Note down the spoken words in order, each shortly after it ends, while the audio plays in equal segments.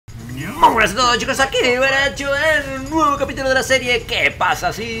Hola a todos chicos, aquí Vivaracho en un nuevo capítulo de la serie ¿Qué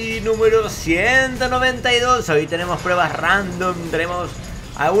pasa si? Número 192. Hoy tenemos pruebas random, tenemos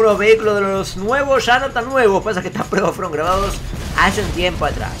algunos vehículos de los nuevos, ya no tan nuevos. Pasa que estas pruebas fueron grabados hace un tiempo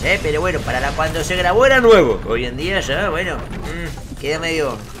atrás, pero bueno, cuando se grabó era nuevo. Hoy en día ya, bueno, queda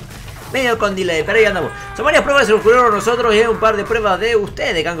medio con delay, pero ahí andamos. Son varias pruebas que se nos ocurrieron a nosotros y hay un par de pruebas de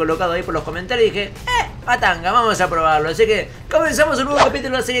ustedes que han colocado ahí por los comentarios. Y dije, patanga, vamos a probarlo. Así que comenzamos un nuevo capítulo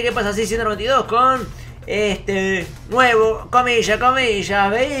de la serie ¿Qué pasa si? 192 con este nuevo, comillas,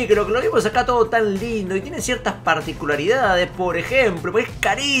 vehículo, que lo vimos acá todo tan lindo y tiene ciertas particularidades. Por ejemplo, pues es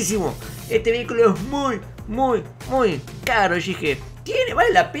carísimo. Este vehículo es muy caro. Y dije,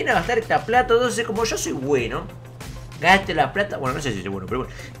 ¿vale la pena gastar esta plata? Entonces, como yo soy bueno, gaste la plata, bueno, no sé si soy bueno, pero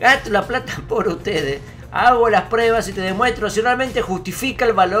bueno, gasto la plata por ustedes, hago las pruebas y te demuestro si realmente justifica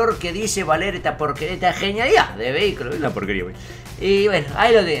el valor que dice valer esta porquería, esta genialidad de vehículo. Es una porquería, güey. Y bueno,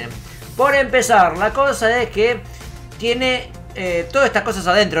 ahí lo tienen. Por empezar, la cosa es que tiene todas estas cosas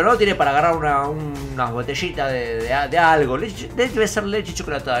adentro, ¿no? Tiene para agarrar unas botellitas de algo. Debe ser leche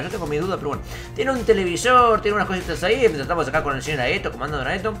chocolatada, yo tengo mi duda, pero bueno. Tiene un televisor, tiene unas cositas ahí. Estamos acá con el señor Alejo, comandando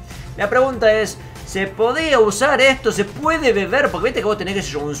a esto. La pregunta es, ¿se podía usar esto? ¿Se puede beber? Porque viste que vos tenés que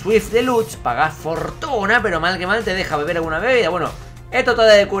ser un Swift Deluxe, pagás fortuna, pero mal que mal te deja beber alguna bebida. Bueno, ¿esto está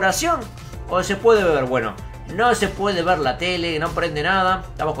de decoración o se puede beber? Bueno, no se puede ver la tele, no prende nada.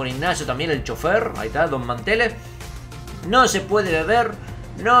 Estamos con Ignacio también, el chofer. Ahí está, Don Manteles. No se puede beber,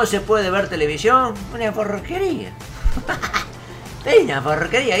 no se puede ver televisión. Una porquería. Una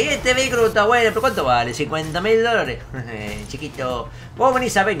porquería. Y este vehículo está bueno, pero ¿cuánto vale? $50.000. Chiquito. Vos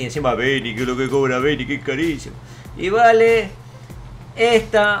venís a Beni, encima Beni, que es lo que cobra Beni, que es carísimo. Y vale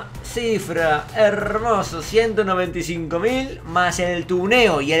esta cifra, hermoso, 195.000 más el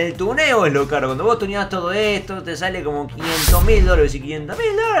tuneo. Y el tuneo es lo caro. Cuando vos tuneás todo esto, te sale como $500.000. Y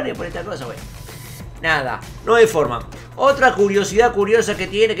 $500.000 por esta cosa, bueno. Nada, no hay forma. Otra curiosidad curiosa que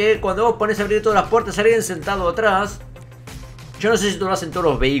tiene, que cuando vos pones a abrir todas las puertas, alguien sentado atrás. Yo no sé si esto lo hacen todos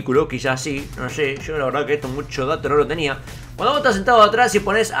los vehículos, quizás sí, no sé. Yo la verdad que esto mucho dato no lo tenía. Cuando vos estás sentado atrás y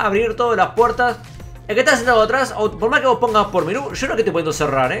pones a abrir todas las puertas, el que está sentado atrás, o por más que vos pongas por menú, yo no es que te puedo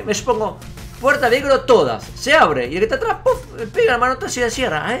cerrar, me pongo puerta vehículo todas, se abre. Y el que está atrás, puff, pega el manotazo y la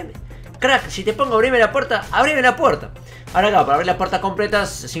cierra, Crack, si te pongo abrime la puerta, abrime la puerta. Ahora acá, para abrir las puertas completas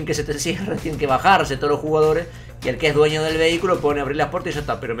sin que se te cierre, tienen que bajarse todos los jugadores. Y el que es dueño del vehículo pone a abrir las puertas y ya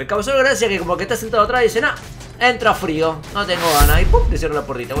está. Pero me causó gracia que como que está sentado atrás y dice, nah, entra frío, no tengo ganas. Y pum, te cierra la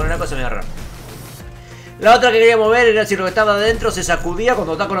puertita. Bueno, una cosa me rara. La otra que queríamos ver era si lo que estaba adentro se sacudía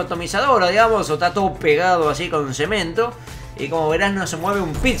cuando está con la atomizadora, digamos, o está todo pegado así con cemento. Y como verás no se mueve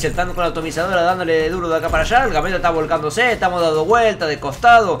un píxel, estando con la atomizadora dándole duro de acá para allá. El camioneta está volcándose, estamos dando vueltas de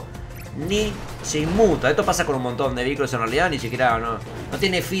costado. Ni se inmuta. Esto pasa con un montón de vehículos en realidad. Ni siquiera no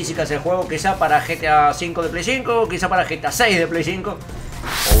tiene físicas el juego. Quizá para GTA V de Play 5, quizá para GTA 6 de Play 5,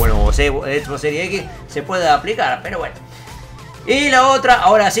 o bueno, Xbox Serie X se puede aplicar, pero bueno. Y la otra,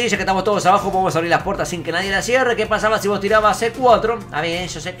 ahora sí, ya que estamos todos abajo, podemos abrir las puertas sin que nadie las cierre. ¿Qué pasaba si vos tirabas C4? A ver,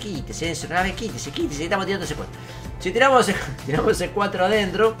 eso se quítese, eso, a ver, quítese, estamos tirando C4. Si tiramos C4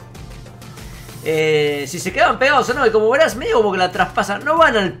 adentro, si se quedan pegados o no, y como verás, medio como que la traspasan, no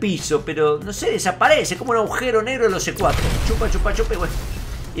van al piso, pero no sé, desaparece como un agujero negro de los C4. Chupa, y bueno.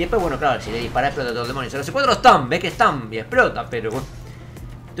 Y después, bueno, claro, si le disparas explota todo el demonio. Los C4 están, ves que están y explota, pero bueno.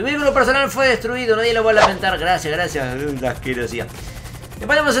 Tu vehículo personal fue destruido, nadie lo va a lamentar. Gracias, la asquerosidad.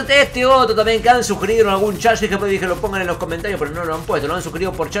 Después tenemos este otro también que han sugerido en algún chat. Yo dije lo pongan en los comentarios, pero no lo han puesto. Lo han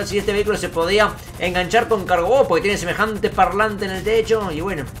sugerido por chat si este vehículo se podía enganchar con cargo, porque tiene semejante parlante en el techo. Y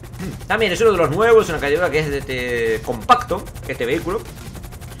bueno, también es uno de los nuevos, una categoría que es de compacto, este vehículo.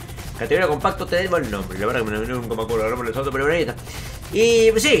 Categoría compacto, te debo el nombre. La verdad que nunca me acuerdo el nombre del otro, pero ahí está.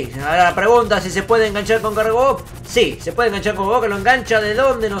 Y sí, ahora la pregunta si se puede enganchar con cargo. Sí, se puede enganchar con cargo, que lo engancha de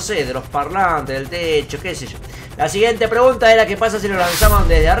dónde, no sé, de los parlantes, del techo, qué sé yo. La siguiente pregunta era qué pasa si lo lanzaban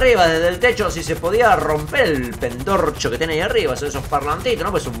desde arriba, desde el techo, si se podía romper el pendorcho que tiene ahí arriba, son esos parlantitos,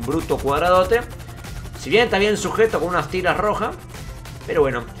 ¿no? Pues un bruto cuadradote. Si bien está bien sujeto con unas tiras rojas, pero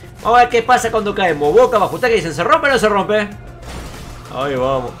bueno, vamos a ver qué pasa cuando caemos. Boca abajo, ¿ustedes que dicen? ¿Se rompe o no se rompe? Ahí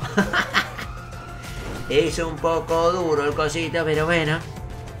vamos. Es un poco duro el cosito, pero bueno.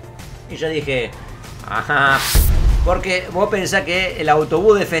 Y yo dije, ajá. Porque vos pensás que el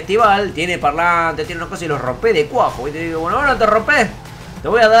autobús de festival tiene parlante, tiene unas cosas y los rompés de cuajo. Y te digo, bueno, ahora te rompés. Te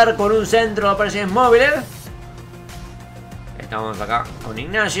voy a dar con un centro de operaciones móviles. Estamos acá con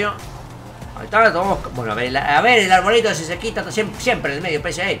Ignacio. Ahí está, tomamos. Bueno, a ver el arbolito si se quita siempre en el medio,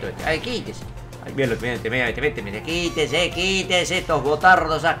 pese a esto. Ahí quítese. Ahí bien, mira, quítese estos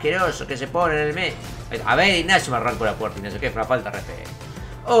botardos asquerosos que se ponen en el medio. A ver, Ignacio, me arrancó la puerta, Ignacio, que es una falta de respeto.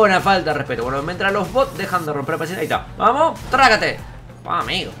 Una falta de respeto. Bueno, mientras los bots dejan de romper la paciencia. Ahí está. Vamos, trágate.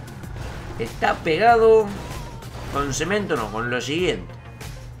 Amigo. Está pegado con cemento, no, con lo siguiente.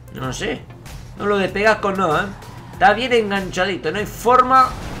 No sé. No lo despegas con nada, ¿eh? Está bien enganchadito. No hay forma.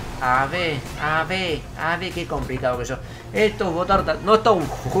 A ver, qué complicado que eso. Estos botartas no está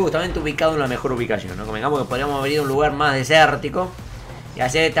justamente ubicado en la mejor ubicación, ¿no? Convengamos que podríamos haber ido a un lugar más desértico y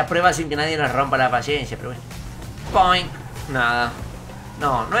hacer estas pruebas sin que nadie nos rompa la paciencia, pero bueno. Point. Nada.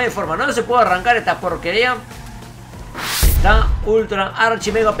 No hay forma. No se puede arrancar esta porquería. Está ultra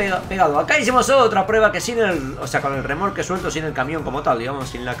archi mega pegado. Acá hicimos otra prueba que sin el... O sea, con el remolque suelto, sin el camión como tal, digamos,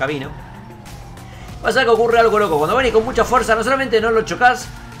 sin la cabina. Pasa que ocurre algo loco. Cuando venís con mucha fuerza, no solamente no lo chocas,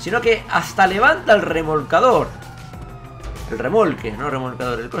 sino que hasta levanta el remolcador. El remolque, no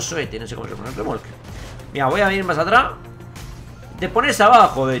remolcador, el coso este, no sé cómo se llama, el remolque. Mira, voy a venir más atrás. Te pones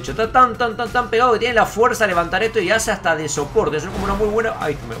abajo, de hecho. Está tan pegado que tiene la fuerza de levantar esto y hace hasta de soporte. Es como una muy buena...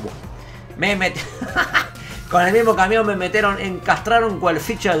 Ay, me metí... Con el mismo camión me metieron, encastraron cual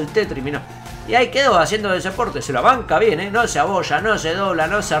ficha del Tetris, mirá. Y ahí quedó haciendo de soporte. Se la banca bien, no se abolla, no se dobla,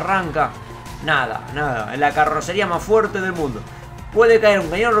 no se arranca. Nada. Es la carrocería más fuerte del mundo. Puede caer un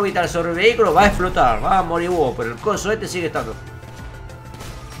cañón orbital sobre el vehículo, va a explotar, va a morir vos, pero el coso este sigue estando.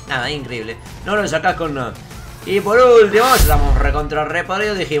 Nada, increíble. No lo sacás con nada. Y por último, estamos recontra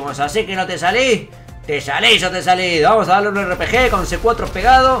repodridos. Dijimos, así que no te salís. Te salís. Vamos a darle un RPG con C4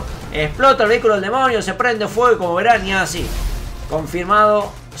 pegado. Explota el vehículo del demonio, se prende fuego, como verán, y así.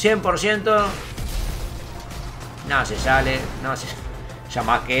 Confirmado, 100%. No se sale, ya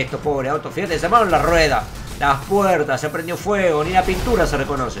más que esto, pobre auto. Fíjate, se armaron las ruedas, las puertas, se prendió fuego, ni la pintura se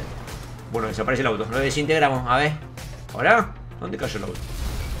reconoce. Bueno, desaparece el auto, lo desintegramos, a ver. ¿Hola? ¿Dónde cayó el auto?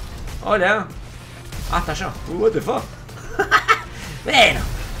 Hola. Hasta allá. What the fuck. Bueno,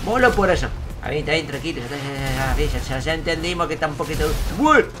 voló por allá. Ahí está, ahí, tranquilo. Ya entendimos que está un poquito...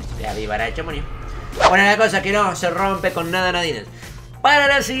 Ya Vivaracho murió. Bueno, la cosa es que no se rompe con nada nadie. Para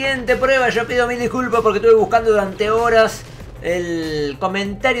la siguiente prueba yo pido mil disculpas porque estuve buscando durante horas el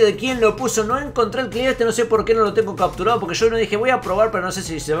comentario de quién lo puso. No encontré el cliente, no sé por qué no lo tengo capturado, porque yo no dije voy a probar, pero no sé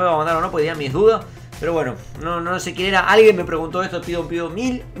si se me va a mandar o no, porque tenía mis dudas. Pero bueno, no sé quién era. Alguien me preguntó esto, pido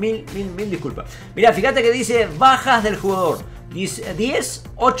mil disculpas. Mirá, fíjate que dice bajas del jugador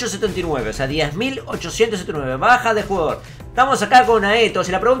 10.879, o sea 10.879 bajas de jugador. Estamos acá con Aetos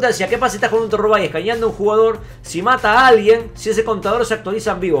y la pregunta decía, ¿qué pasa si estás con un Torrobay escaneando a un jugador? Si mata a alguien, si ese contador se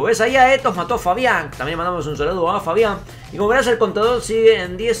actualiza en vivo. ¿Ves? Ahí Aetos mató a Fabián. También mandamos un saludo a Fabián. Y como verás, el contador sigue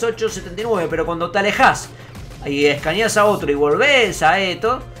en 10.879, pero cuando te alejas y escaneas a otro y volvés a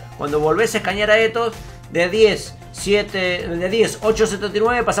Aetos, cuando volvés a escanear a Aetos, de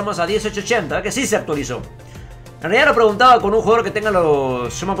 10.879 pasamos a 10.880, ¿ves? Que sí se actualizó. En realidad lo preguntaba con un jugador que tenga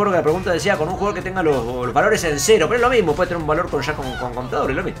los... Yo me acuerdo que la pregunta decía con un jugador que tenga los valores en cero. Pero es lo mismo, puede tener un valor con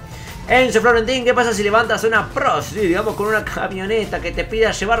contador, es lo mismo. Enzo Florentín, ¿qué pasa si levantas una Pros? Sí, digamos con una camioneta que te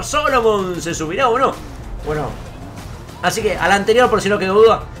pida llevar Solomon, ¿se subirá o no? Bueno, así que al anterior, por si no quedó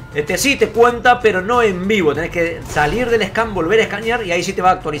duda, sí te cuenta, pero no en vivo. Tenés que salir del scan, volver a escanear y ahí sí te va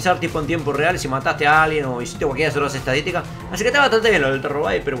a actualizar tipo en tiempo real si mataste a alguien o hiciste cualquiera de las estadísticas. Así que está bastante bien lo del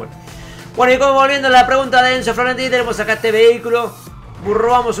Terrobay, pero bueno. Bueno, y como volviendo a la pregunta de Enzo Florentín, tenemos acá este vehículo.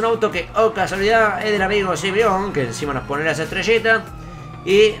 Robamos un auto que, oh casualidad, es del amigo Sibrión, que encima nos pone las estrellitas.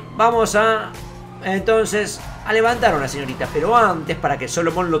 Y vamos a, entonces, a levantar a una señorita. Pero antes, para que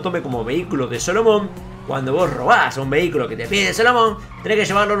Solomon lo tome como vehículo de Solomon, cuando vos robás un vehículo que te pide Solomon, tenés que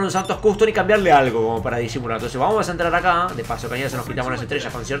llevarlo en un Santos Custom y cambiarle algo como para disimular. Entonces vamos a entrar acá, de paso que ya se nos quitamos las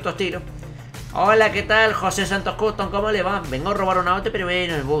estrellas con cierto estilo. Hola, ¿qué tal? José Santos Custom, ¿cómo le va? Vengo a robar un auto, pero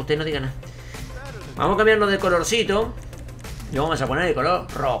bueno, usted no diga nada. Vamos a cambiarlo de colorcito. Y vamos a poner el color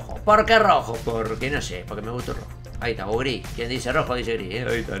rojo. ¿Por qué rojo? Porque no sé, porque me gustó el rojo. Ahí está, o gris. Quien dice rojo dice gris, ¿eh?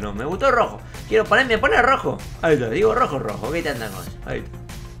 Ahí está, no, me gustó el rojo. Quiero ponerme, pone rojo. Ahí está, digo rojo. ¿Qué te andan con eso? Ahí está.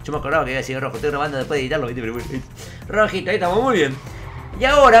 Yo me acordaba que iba a decir rojo. Estoy grabando después de editarlo, ¿viste? Pero bueno, rojito, ahí estamos, muy bien. Y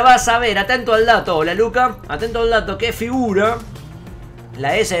ahora vas a ver, atento al dato, hola Luca. Atento al dato que figura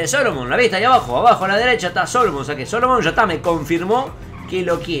la S de Solomon. ¿La viste ahí abajo? Abajo a la derecha está Solomon. O sea que Solomon ya está, me confirmó que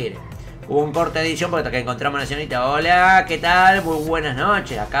lo quiere. Hubo un corte de edición porque hasta que encontramos a la señorita. Hola, ¿qué tal? Muy buenas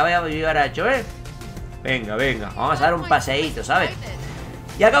noches. Acá veo a Vivaracho, ¿eh? Venga. Vamos a dar un paseíto, ¿sabes?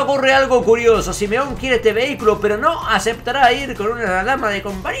 Y acá ocurre algo curioso. Simeón quiere este vehículo, pero no aceptará ir con una dama de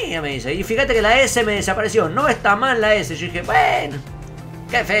compañía, me dice. Y fíjate que la S me desapareció. No está mal la S. Yo dije, bueno,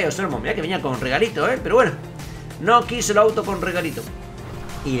 qué feo, Solomon. Mirá que venía con regalito, ¿eh? Pero bueno, no quiso el auto con regalito.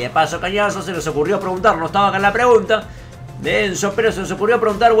 Y de paso, cañazo, se les ocurrió preguntar. No estaba acá en la pregunta de Enzo, pero se nos ocurrió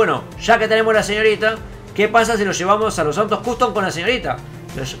preguntar, bueno, ya que tenemos la señorita, ¿qué pasa si lo llevamos a los Santos Custom con la señorita?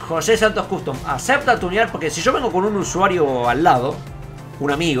 José Santos Custom, ¿acepta tunear? Porque si yo vengo con un usuario al lado,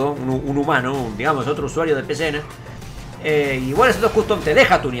 un amigo, un humano, digamos, otro usuario del PCN. Y bueno, esos custom te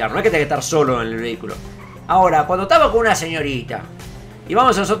deja tunear, no es que tengas que estar solo en el vehículo. Ahora, cuando estaba con una señorita y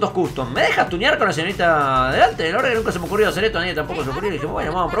vamos a los autos custom, ¿me dejas tunear con la señorita adelante? La verdad que nunca se me ocurrió hacer esto, a nadie tampoco se me ocurrió. Y dijimos,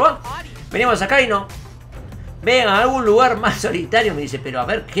 bueno, vamos a probar. Venimos acá y no. Ven a algún lugar más solitario, me dice, pero a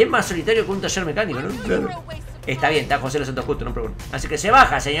ver, ¿qué más solitario que un taller mecánico? ¿No? Claro. Está bien, está José los autos custom, no pregunto. Así que se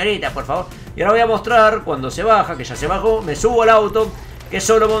baja, señorita, por favor. Y ahora voy a mostrar cuando se baja, que ya se bajó, me subo al auto, que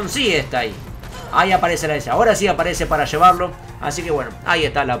Solomon sí está ahí. Ahí aparece la S. Ahora sí aparece para llevarlo. Así que bueno, ahí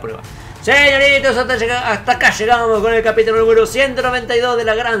está la prueba. Señoritos, hasta acá llegamos con el capítulo número 192 de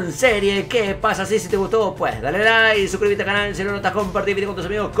la gran serie. ¿Qué pasa? Si te gustó, pues dale like, suscríbete al canal. Si no estás, compartir video con tus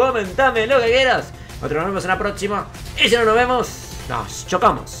amigos, comentame lo que quieras. Nosotros nos vemos en la próxima. Y si no nos vemos, nos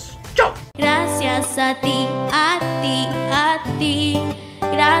chocamos. ¡Chau! Gracias a ti, a ti, a ti.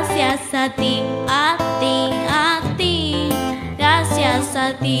 Gracias a ti, a ti, a ti. Gracias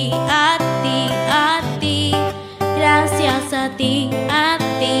a ti, a ti, a ti. Gracias a ti, a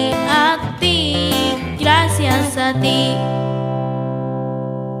ti, a ti. Gracias a ti.